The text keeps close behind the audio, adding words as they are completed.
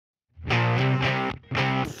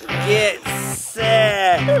Get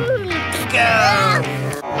set. Go.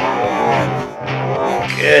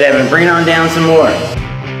 Good, Evan. Bring it on down some more.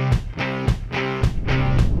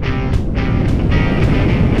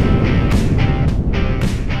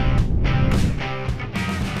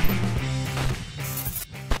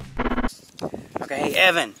 Okay, hey,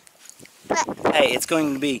 Evan. Hey, it's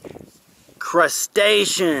going to be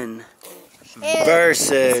Crushstation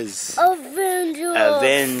versus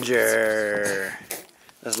Avenger.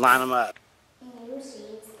 Let's line them up.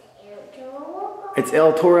 It's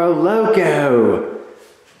El Toro Loco.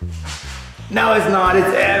 No, it's not.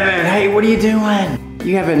 It's Evan. Hey, what are you doing?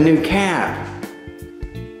 You have a new cap.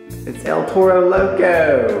 It's El Toro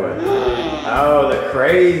Loco. Oh, the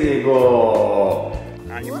crazy bull.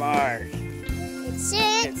 On your mark.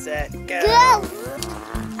 Get set, go.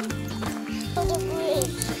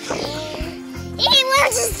 He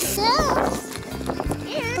wants himself.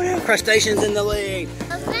 Crushstation's in the lead.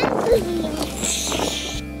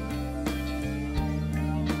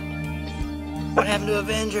 What happened to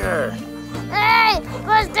Avenger? Hey,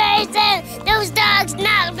 Crushstation! Those dogs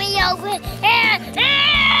knocked me over. Bad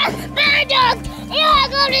dogs! Yeah,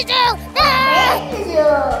 go to jail.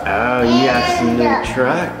 Oh, you got some new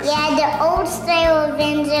trucks? Yeah, the old style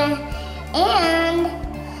Avenger and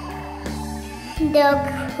the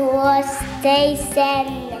Crushstation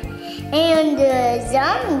and the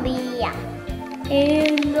zombie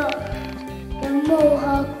and the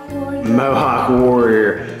Mohawk Warrior. Mohawk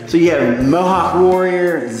Warrior. So you have Mohawk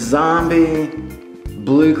Warrior, zombie,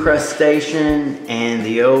 blue Crushstation, and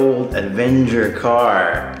the old Avenger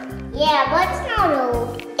car. Yeah, but it's not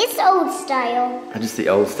old. It's old style. Just the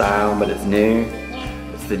old style, but it's new. Yeah.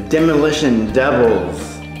 It's the Demolition Doubles.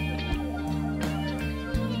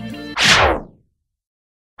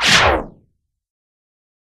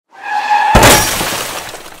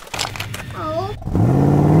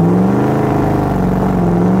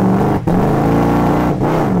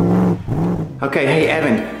 Okay, hey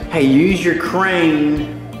Evan, hey, use your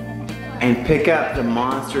crane and pick up the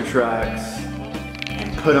monster trucks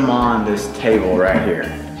and put them on this table right here.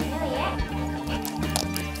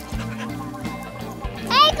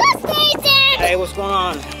 Hey, Crushstation! Hey, what's going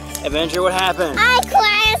on? Avenger, what happened? I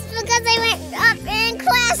crashed because I went up and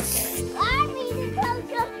crashed. I need to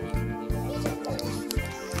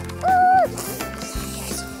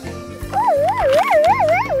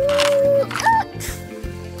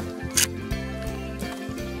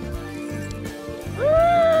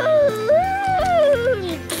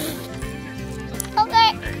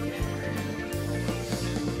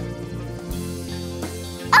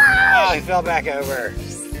Oh, he fell back over.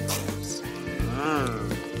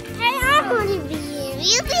 Hey, I want to be in.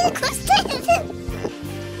 You be the Crushstation.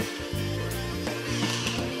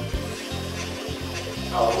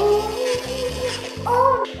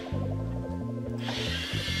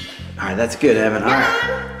 All right, that's good, Evan. All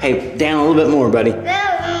right. Hey, down a little bit more, buddy.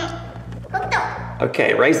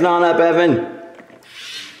 Okay, raise it on up, Evan.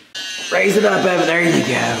 Raise it up, Evan. There you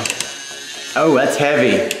go. Oh, that's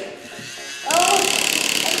heavy.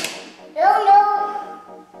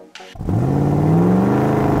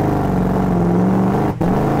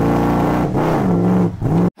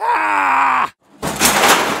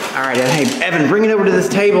 All right, hey, Evan, bring it over to this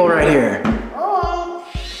table right here.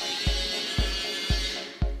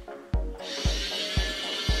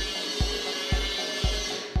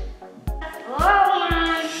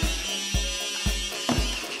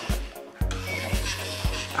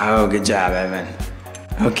 Oh, good job, Evan.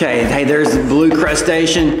 Okay, hey, there's the blue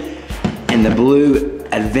Crushstation and the blue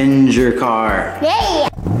Avenger car. Yeah.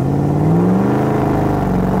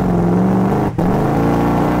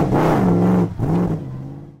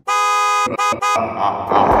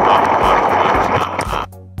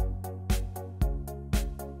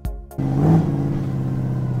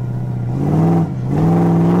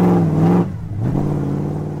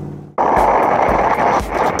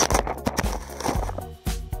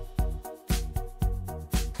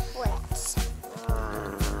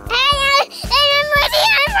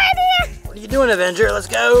 What are you doing, Avenger? Let's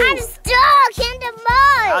go. I'm stuck in the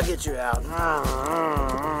mud. I'll get you out.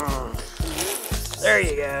 There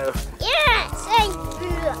you go. Yes. I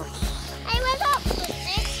went up.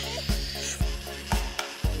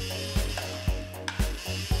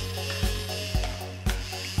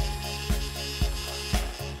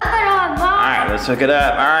 All right, let's hook it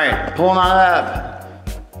up. All right, pulling on up.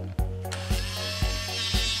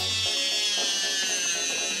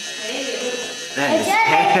 That is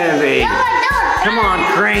heavy. Come on,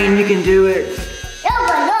 Crane, you can do it.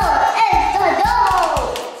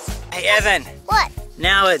 Hey, Evan. What?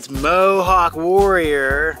 Now it's Mohawk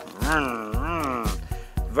Warrior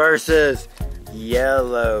versus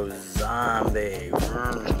Yellow Zombie. Hey,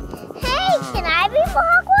 can I be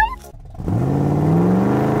Mohawk one?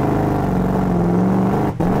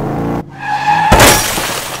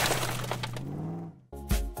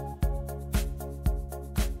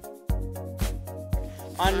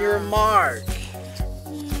 On your mark,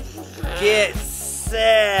 get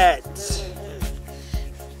set,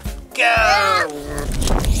 go!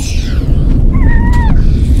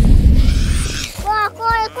 Mohawk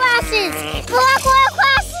Warrior crosses! Mohawk Warrior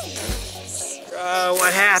crosses! Oh,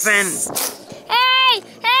 what happened? Hey!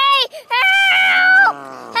 Hey! Help!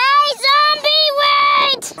 Hey, zombie,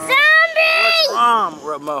 wait! Zombie! What's wrong,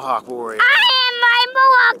 Mohawk Warrior? My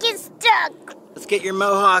Mohawk is stuck. Let's get your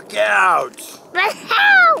Mohawk out. But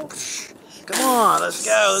how? Come on, let's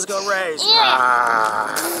go race.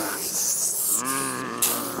 Yeah.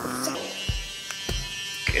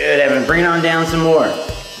 Good, Evan, bring it on down some more.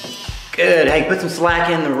 Good, hey, put some slack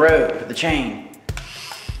in the rope, the chain.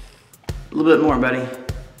 A little bit more, buddy.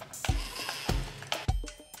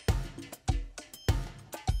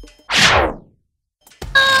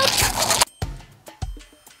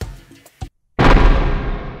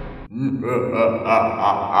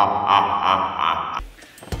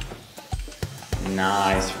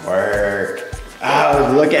 Nice work.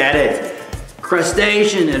 Oh, look at it.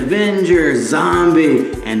 Crushstation, Avenger,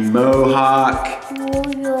 Zombie, and Mohawk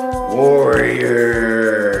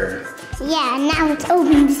Warrior. Yeah, now let's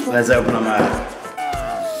open this one. Let's open them up.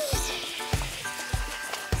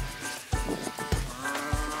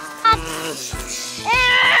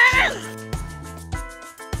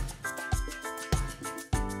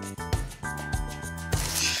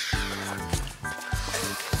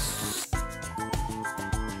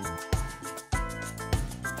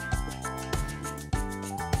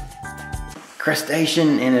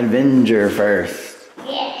 Crushstation and Avenger first.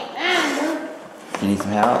 Yeah, You need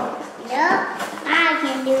some help? Yup, I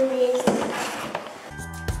can do this.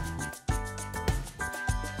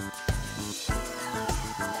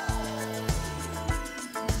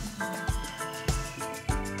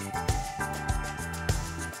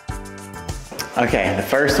 Okay, the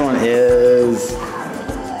first one is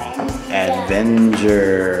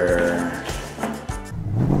Avenger.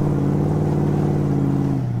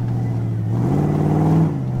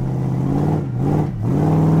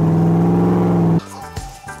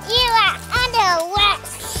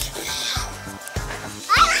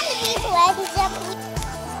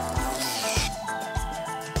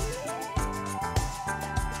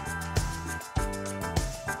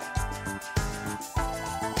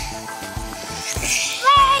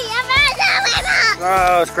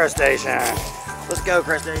 Oh, it's Crushstation. Let's go,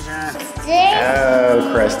 Crushstation.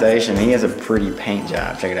 Oh, Crushstation. He has a pretty paint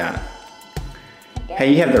job. Check it out.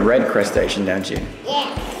 Hey, you have the red Crushstation, don't you?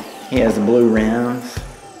 Yeah. He has the blue rims.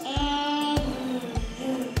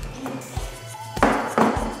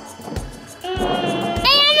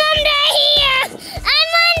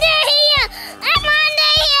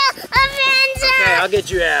 I'll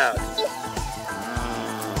get you out.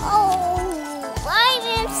 Oh,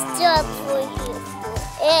 I'm stuck for you.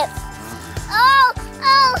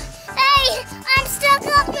 Oh, hey, I'm stuck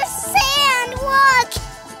up the sand. Look.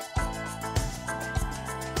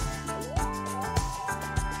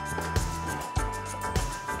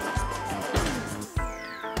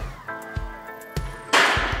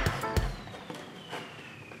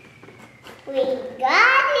 We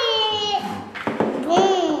got it.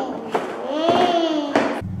 Boom.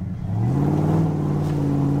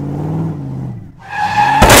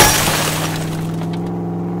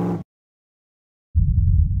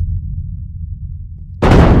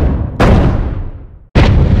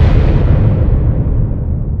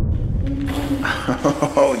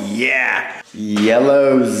 Oh yeah,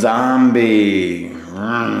 Yellow Zombie.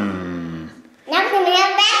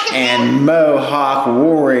 And Mohawk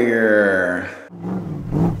Warrior.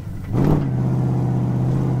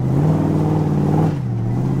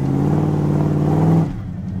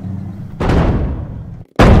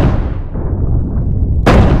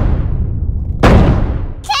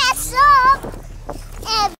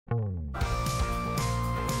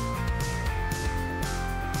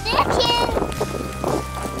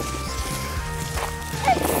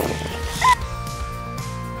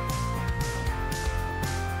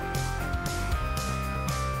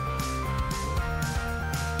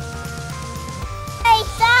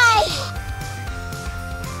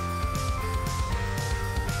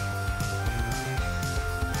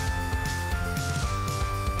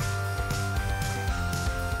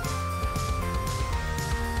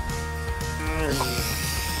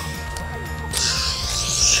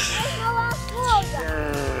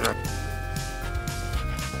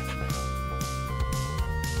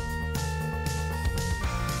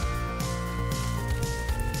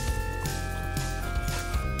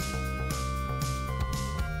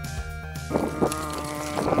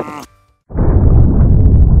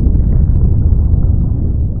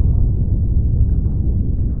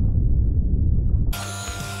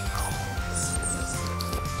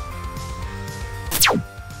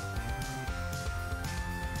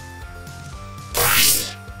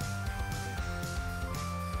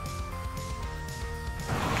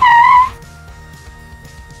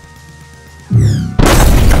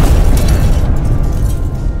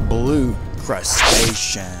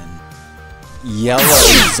 Crushstation, Yellow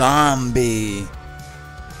Zombie,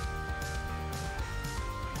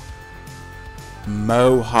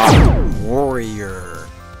 Mohawk Warrior,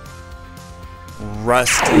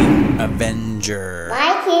 Rusty Avenger.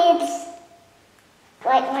 Bye kids.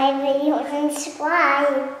 Like my videos and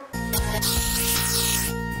subscribe.